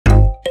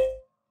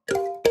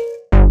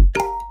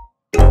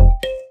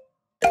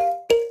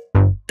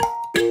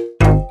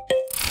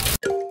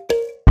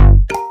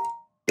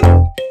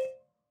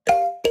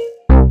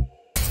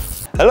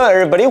Hello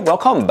everybody,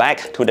 welcome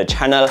back to the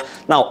channel.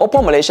 Now,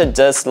 OPPO Malaysia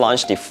just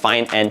launched the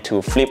Find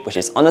N2 Flip, which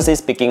is honestly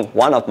speaking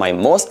one of my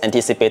most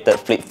anticipated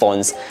flip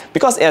phones.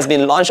 Because it has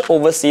been launched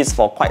overseas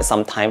for quite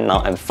some time now,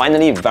 I'm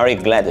finally very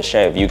glad to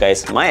share with you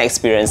guys my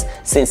experience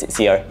since it's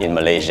here in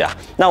Malaysia.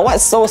 Now,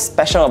 what's so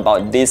special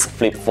about this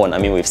flip phone? I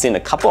mean, we've seen a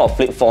couple of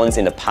flip phones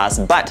in the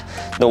past, but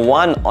the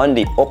one on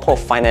the OPPO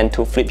Find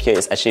N2 Flip here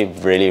is actually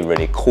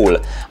really cool.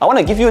 I want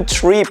to give you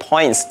 3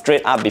 points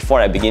straight up before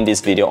I begin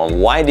this video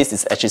on why this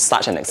is actually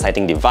such an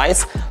exciting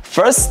device.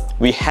 First,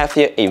 we have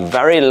here a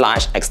very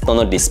large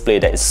external display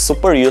that is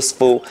super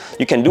useful.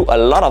 You can do a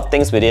lot of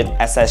things with it,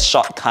 access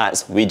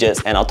shortcuts,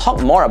 widgets, and I'll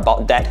talk more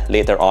about that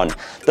later on.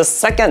 The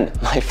second,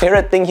 my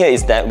favorite thing here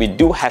is that we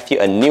do have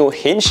here a new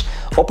hinge.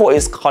 OPPO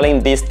is calling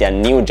this their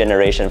new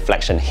generation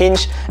flexion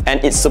hinge,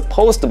 and it's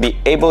supposed to be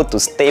able to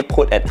stay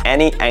put at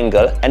any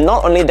angle. And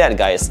not only that,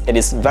 guys, it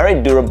is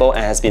very durable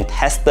and has been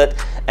tested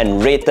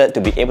and rated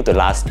to be able to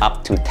last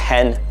up to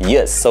 10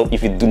 years. So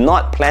if you do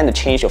not plan to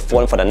change your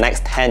phone for the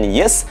next 10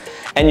 years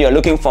and you're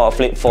looking for a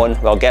flip phone,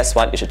 well, guess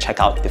what? You should check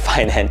out the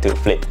Find N2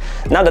 Flip.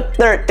 Now, the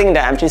third thing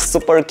that I'm just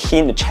super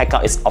keen to check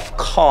out is, of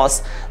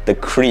course, the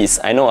crease.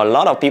 I know a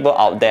lot of people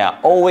out there are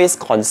always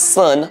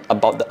concerned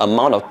about the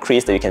amount of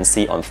crease that you can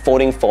see on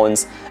folding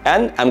phones,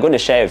 and I'm going to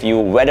share with you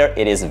whether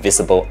it is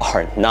visible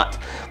or not.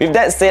 With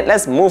that said,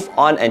 let's move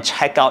on and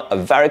check out a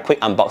very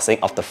quick unboxing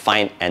of the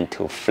Find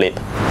N2 Flip.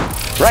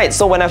 Right,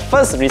 so when I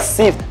first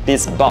received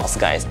this box,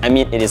 guys, I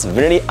mean, it is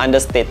really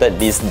understated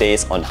these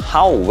days on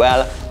how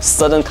well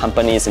certain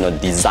companies,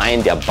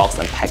 design their box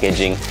and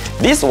packaging.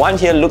 This one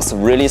here looks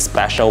really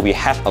special. We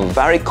have a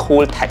very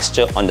cool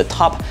texture on the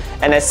top,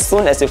 and as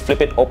soon as you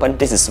flip it open,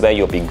 this is where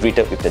you'll be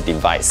greeted with the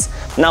device.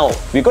 Now,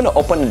 we're going to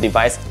open the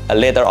device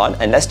later on,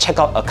 and let's check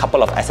out a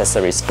couple of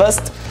accessories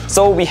first.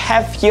 So we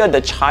have here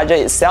the charger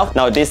itself.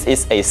 Now, this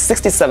is a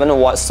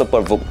 67-watt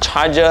SuperVOOC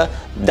charger.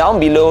 Down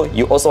below,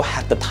 you also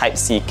have the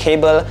Type-C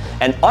cable,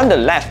 and on the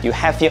left, you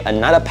have here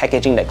another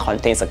packaging that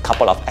contains a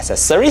couple of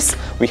accessories.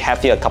 We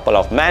have here a couple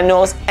of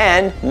manuals,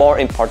 and more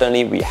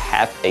importantly, we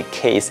have a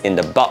case in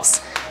the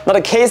box. Now,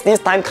 the case this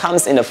time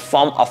comes in the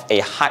form of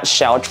a hard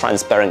shell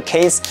transparent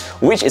case,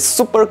 which is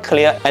super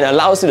clear and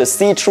allows you to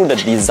see through the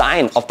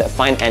design of that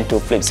Find N2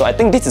 Flip. So I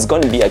think this is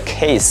going to be a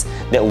case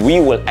that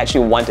we will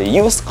actually want to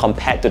use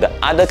compared to the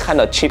other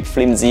kind of cheap,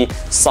 flimsy,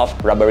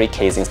 soft, rubbery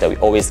casings that we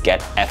always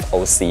get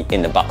FOC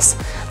in the box.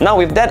 Now,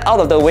 with that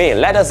out of the way,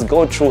 let us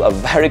go through a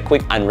very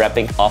quick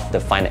unwrapping of the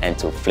Find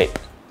N2 Flip.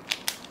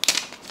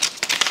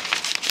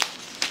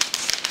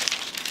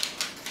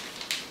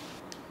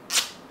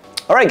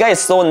 Alright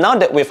guys, so now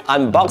that we've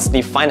unboxed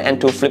the Find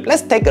N2 Flip,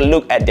 let's take a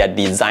look at their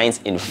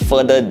designs in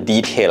further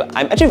detail.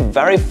 I'm actually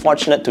very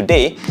fortunate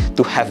today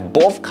to have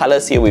both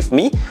colors here with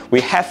me.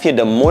 We have here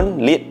the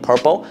Moonlit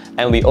Purple,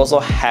 and we also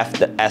have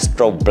the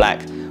Astro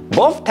Black.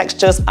 Both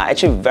textures are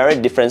actually very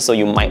different, so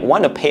you might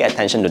want to pay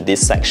attention to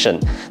this section.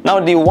 Now,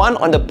 the one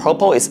on the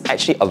purple is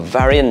actually a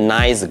very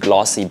nice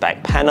glossy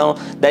back panel.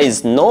 There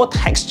is no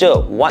texture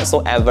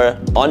whatsoever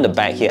on the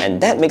back here, and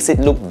that makes it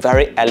look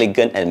very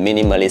elegant and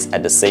minimalist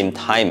at the same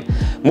time.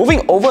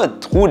 Moving over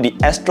to the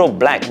Astro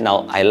Black.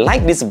 Now, I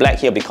like this black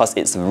here because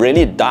it's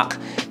really dark.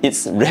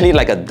 It's really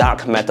like a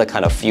dark matter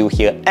kind of feel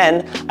here,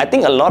 and I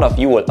think a lot of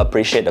you will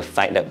appreciate the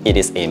fact that it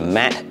is a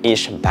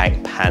matte-ish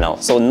back panel.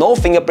 So no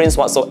fingerprints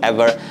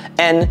whatsoever.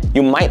 And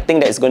you might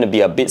think that it's going to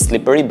be a bit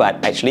slippery,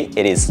 but actually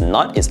it is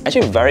not. It's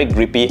actually very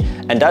grippy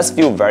and does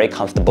feel very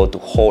comfortable to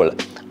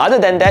hold. Other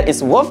than that,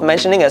 it's worth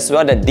mentioning as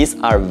well that these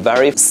are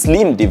very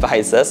slim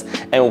devices,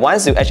 and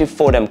once you actually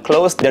fold them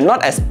close, they're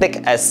not as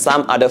thick as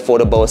some other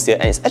foldables here,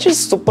 and it's actually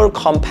super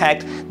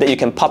compact that you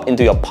can pop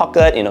into your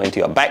pocket, into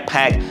your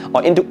backpack,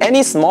 or into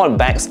any small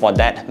bags for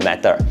that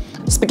matter.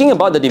 Speaking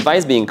about the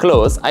device being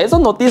closed, I also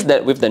noticed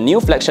that with the new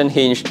flexion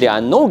hinge, there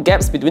are no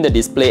gaps between the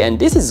display, and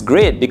this is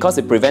great because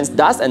it prevents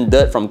dust and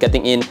dirt from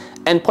getting in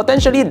and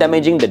potentially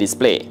damaging the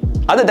display.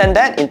 Other than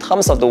that, in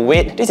terms of the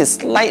weight, this is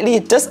slightly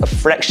just a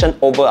fraction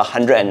over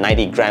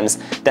 190 grams.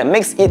 That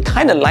makes it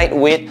kind of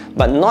lightweight,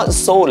 but not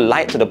so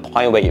light to the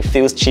point where it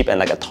feels cheap and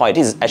like a toy.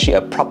 This is actually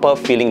a proper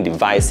feeling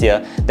device here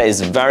that is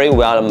very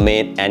well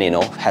made and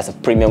has a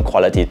premium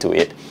quality to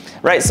it.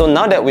 Right, so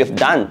now that we've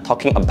done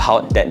talking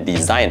about that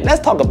design,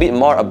 let's talk a bit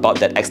more about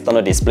that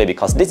external display,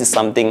 because this is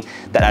something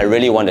that I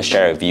really want to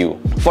share with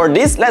you. For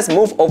this, let's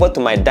move over to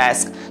my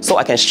desk so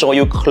I can show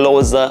you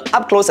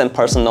up close and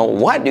personal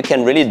what you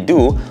can really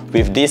do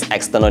with this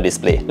external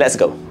display. Let's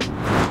go.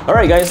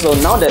 Alright guys, so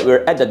now that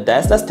we're at the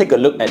desk, let's take a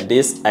look at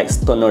this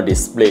external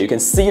display. You can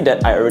see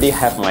that I already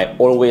have my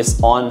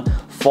always on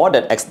for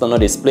that external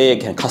display. You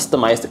can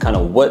customize the kind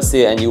of words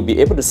here, and you'll be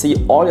able to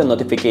see all your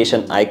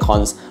notification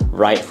icons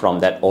right from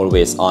that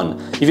always on.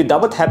 If you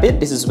double tap it,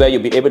 this is where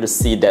you'll be able to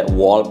see that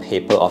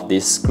wallpaper of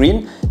this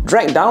screen.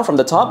 Drag down from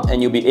the top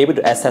and you'll be able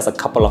to access a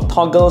couple of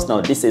toggles.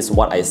 Now, this is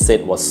what I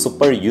said was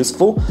super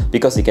useful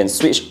because you can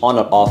switch on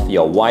or off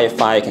your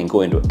Wi-Fi, you can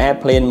go into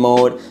airplane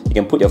mode, you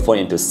can put your phone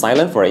into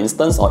silent for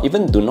instance, or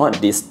even do not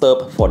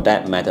disturb for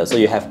that matter. So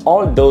you have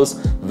all those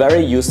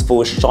very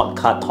useful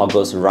shortcut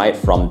toggles right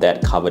from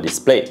that cover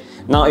display.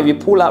 Now if you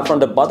pull out from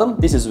the bottom,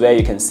 this is where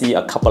you can see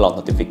a couple of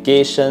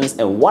notifications,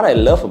 and what I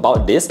love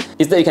about this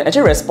is that you can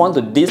actually respond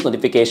to these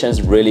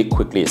notifications really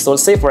quickly. So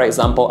say for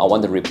example, I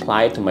want to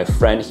reply to my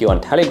friend here on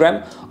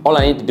Telegram. All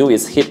I need to do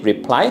is hit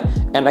reply,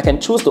 and I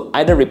can choose to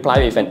either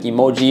reply with an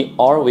emoji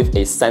or with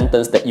a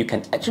sentence that you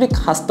can actually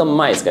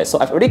customize, guys. So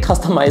I've already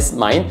customized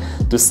mine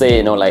to say,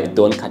 you know, like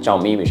don't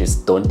kacau me, which is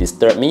don't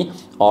disturb me,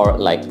 or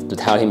like to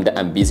tell him that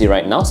I'm busy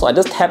right now. So I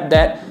just tap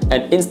that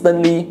and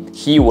instantly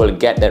he will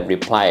get that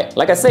reply.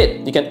 Like I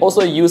said, you can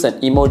also use an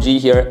emoji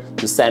here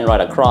to send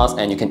right across,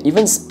 and you can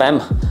even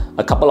spam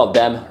a couple of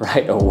them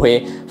right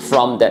away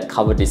from that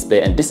cover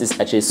display, and this is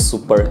actually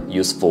super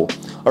useful.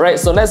 Alright,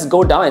 so let's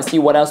go down and see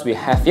what else we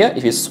have here.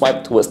 If you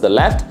swipe towards the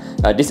left,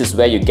 this is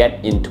where you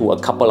get into a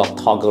couple of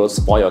toggles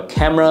for your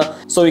camera.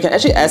 So you can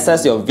actually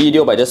access your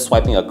video by just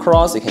swiping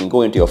across. You can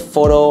go into your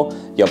photo,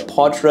 your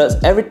portraits,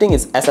 everything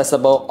is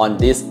accessible on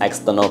this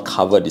external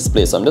cover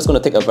display. So I'm just going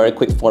to take a very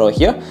quick photo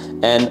here,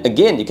 and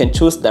again you can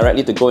choose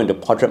directly to go into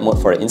portrait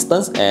mode for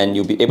instance, and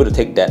you'll be able to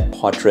take that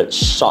portrait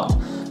shot.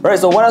 Alright,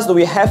 so what else do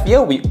we have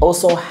here? We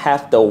also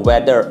have the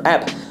weather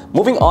app.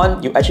 Moving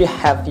on, you actually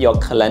have your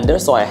calendar.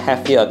 So I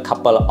have here a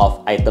couple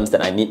of items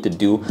that I need to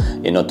do,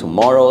 you know,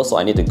 tomorrow. So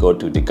I need to go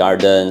to the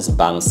gardens,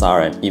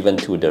 Bangsar, and even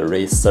to the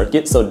race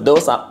circuit. So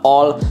those are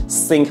all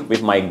synced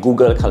with my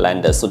Google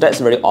Calendar. So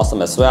that's very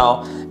awesome as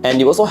well. And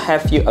you also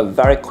have here a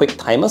very quick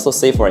timer. So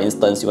say for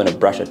instance, you want to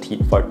brush your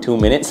teeth for 2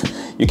 minutes,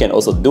 you can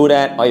also do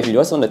that. Or if you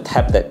just want to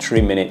tap that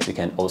 3 minutes, you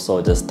can also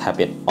just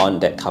tap it on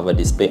that cover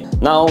display.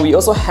 Now we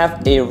also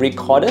have a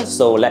recorder.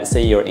 So let's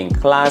say you're in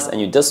class and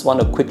you just want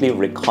to quickly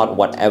record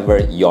whatever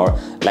your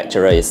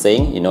lecturer is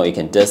saying, you know, you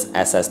can just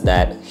access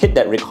that, hit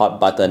that record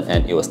button,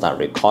 and it will start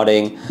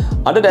recording.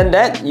 Other than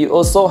that, you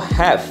also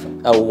have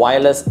a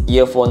wireless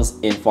earphones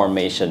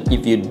information.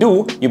 If you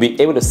do, you'll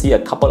be able to see a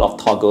couple of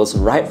toggles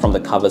right from the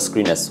cover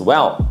screen as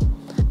well.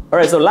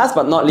 Alright, so last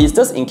but not least,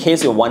 just in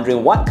case you're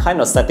wondering what kind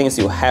of settings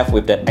you have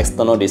with that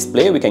external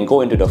display, we can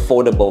go into the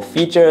foldable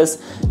features,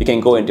 you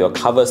can go into your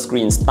cover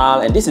screen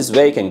style, and this is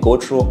where you can go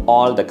through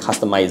all the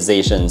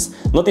customizations.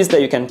 Notice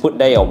that you can put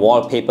there your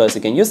wallpapers,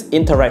 you can use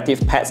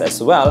interactive pads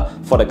as well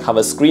for the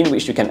cover screen,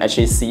 which you can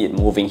actually see it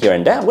moving here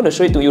and there. I'm going to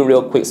show it to you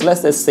real quick. So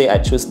let's just say I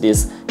choose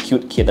this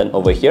cute kitten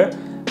over here.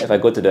 If I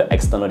go to the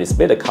external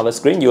display, the cover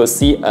screen, you will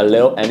see a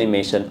little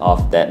animation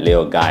of that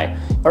little guy.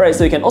 Alright,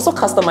 so you can also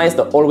customize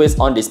the always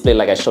on display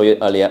like I showed you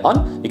earlier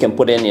on. You can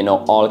put in, you know,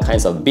 all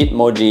kinds of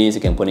bitmojis,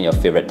 you can put in your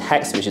favorite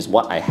text, which is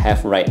what I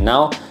have right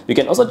now. You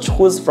can also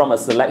choose from a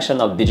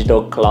selection of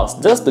digital clocks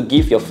just to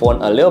give your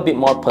phone a little bit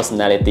more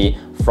personality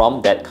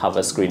from that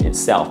cover screen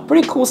itself.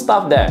 Pretty cool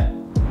stuff there.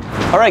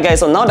 Alright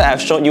guys, so now that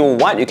I've shown you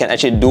what you can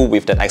actually do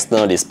with that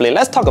external display,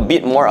 let's talk a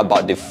bit more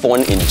about the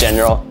phone in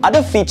general,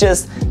 other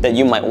features that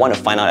you might want to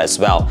find out as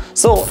well.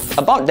 So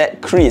about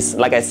that crease,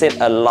 like I said,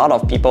 a lot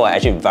of people are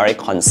actually very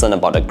concerned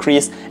about the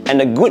crease, and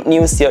the good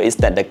news here is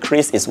that the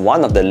crease is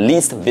one of the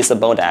least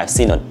visible that I've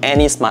seen on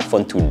any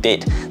smartphone to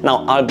date.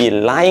 Now I'll be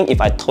lying if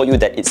I told you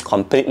that it's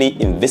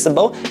completely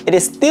invisible. It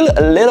is still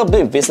a little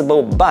bit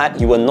visible, but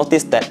you will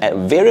notice that at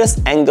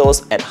various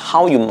angles at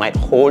how you might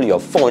hold your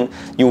phone,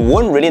 you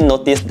won't really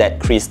notice that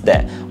crease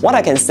there. What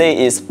I can say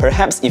is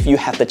perhaps if you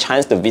have the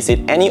chance to visit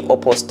any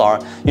OPPO store,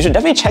 you should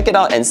definitely check it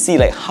out and see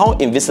like how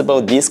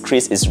invisible this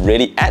crease is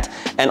really at.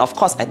 And of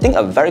course, I think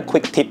a very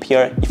quick tip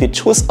here, if you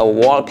choose a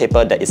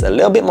wallpaper that is a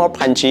little bit more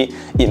punchy,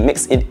 it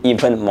makes it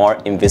even more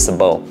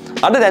invisible.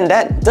 Other than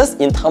that, just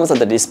in terms of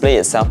the display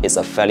itself, it's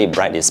a fairly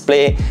bright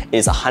display.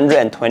 It's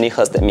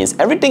 120Hz, that means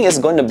everything is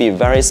going to be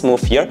very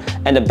smooth here.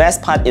 And the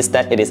best part is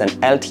that it is an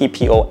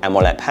LTPO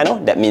AMOLED panel.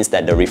 That means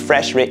that the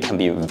refresh rate can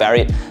be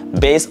varied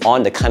based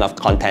on the kind of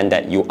content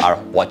that you are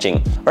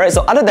watching. Alright,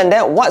 so other than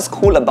that, what's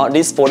cool about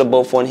this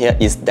foldable phone here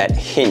is that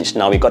hinge.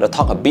 Now we got to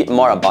talk a bit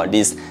more about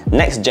this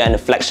next gen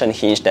flexion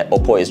hinge that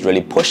OPPO is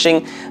really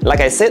pushing. Like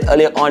I said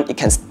earlier on, it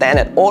can stand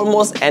at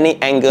almost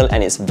any angle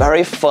and it's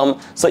very firm,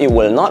 so it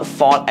will not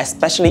fall,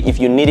 especially if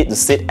you need it to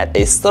sit at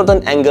a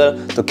certain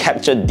angle to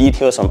capture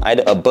details from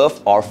either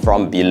above or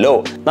from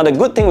below. Now the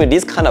good thing with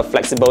this kind of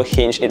flexible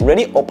hinge, it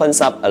really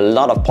opens up a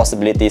lot of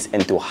possibilities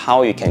into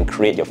how you can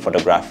create your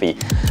photography.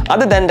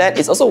 Other than that,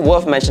 it's also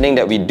worth mentioning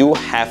that we do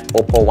have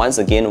OPPO once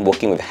again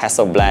working with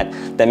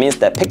Hasselblad. That means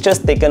that pictures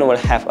taken will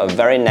have a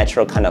very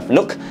natural kind of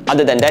look.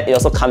 Other than that, it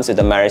also comes with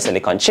the Mary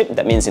silicon chip.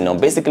 That means, you know,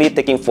 basically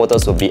taking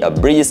photos will be a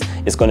breeze.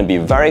 It's going to be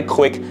very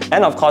quick,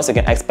 and of course you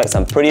can expect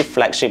some pretty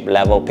flagship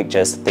level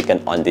pictures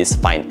taken on this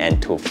Find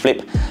N2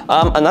 Flip.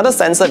 Another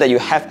sensor that you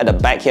have at the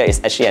back here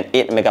is actually an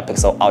 8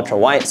 megapixel ultra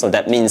wide, so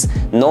that means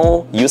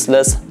no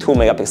useless 2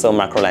 megapixel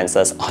macro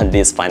lenses on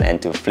this Find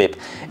N2 Flip.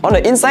 On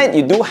the inside,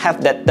 you do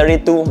have that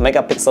 32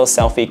 megapixel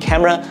selfie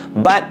camera,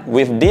 but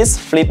with this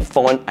flip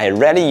phone, I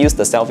rarely use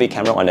the selfie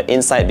camera on the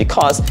inside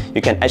because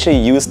you can actually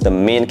use the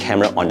main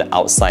camera on the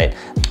outside.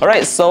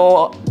 Alright,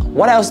 so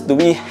what else do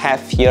we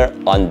have here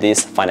on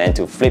this Find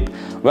N2 Flip?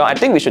 Well, I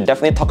think we should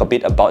definitely talk a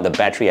bit about the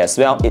battery as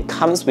well. It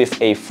comes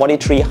with a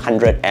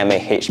 4300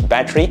 mAh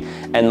battery,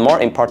 and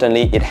more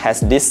importantly, it has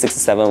this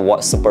 67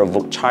 watt super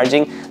VOOC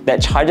charging that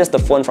charges the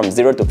phone from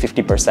 0 to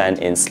 50%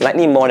 in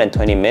slightly more than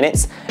 20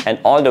 minutes and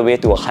all the way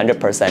to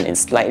 100% in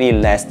slightly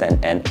less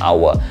than an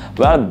hour.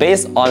 Well,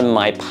 based on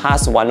my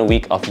past 1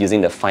 week of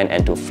using the Find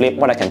N2 Flip,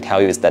 what I can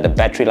tell you is that the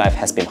battery life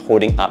has been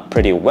holding up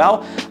pretty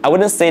well. I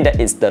wouldn't say that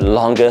it's the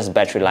longest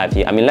battery life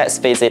here. I mean, let's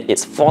face it,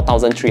 it's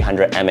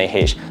 4300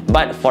 mAh,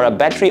 but for a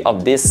battery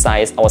of this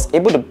size, I was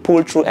able to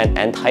pull through an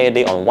entire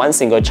day on one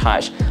single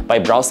charge by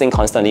browsing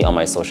constantly on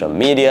my social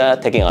media,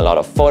 taking a lot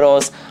of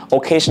photos,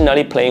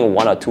 occasionally playing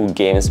 1 or 2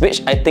 games,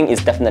 which I think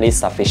is definitely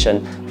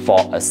sufficient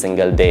for a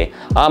single day.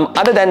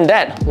 Other than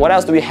that, what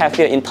else do we have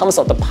here? In terms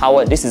of the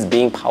power, this is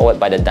being powered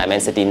by the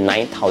Dimensity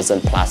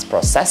 9000 Plus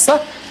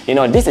processor. You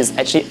know, this is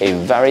actually a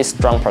very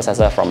strong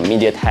processor from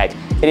MediaTek.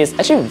 It is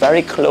actually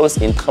very close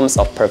in terms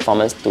of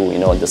performance to, you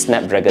know, the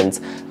Snapdragon's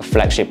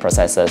flagship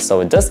processor.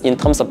 So just in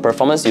terms of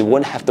performance, you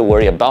won't have to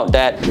worry about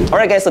that.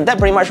 Alright guys, so that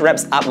pretty much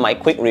wraps up my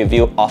quick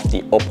review of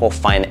the OPPO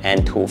Find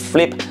N2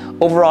 Flip.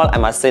 Overall, I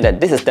must say that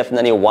this is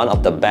definitely one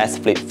of the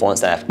best flip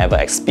phones that I've ever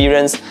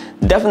experienced.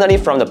 Definitely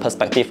from the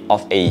perspective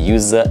of a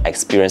user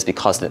experience,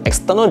 because the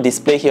external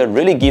display here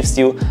really gives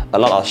you a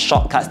lot of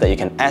shortcuts that you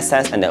can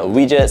access and the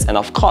widgets, and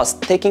of course,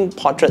 taking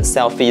portrait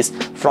selfies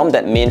from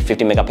that main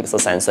 50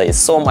 megapixel sensor is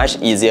so much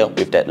easier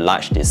with that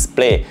large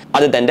display.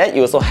 Other than that,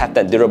 you also have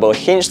that durable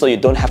hinge, so you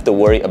don't have to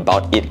worry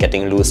about it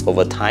getting loose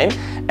over time.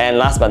 And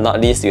last but not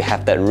least, you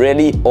have that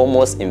really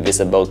almost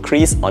invisible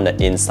crease on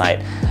the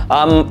inside.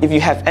 If you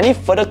have any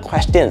further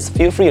questions,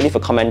 feel free to leave a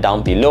comment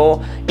down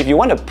below. If you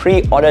want to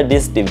pre-order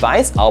this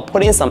device, I'll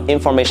put in some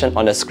information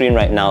on the screen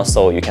right now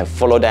so you can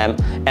follow them.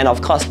 And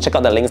of course, check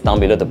out the links down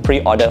below to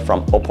pre-order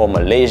from OPPO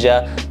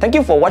Malaysia. Thank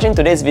you for watching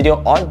today's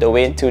video all the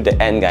way to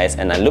the end, guys,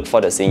 and I look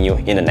forward to seeing you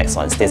in the next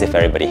one. Stay safe,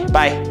 everybody.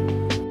 Bye!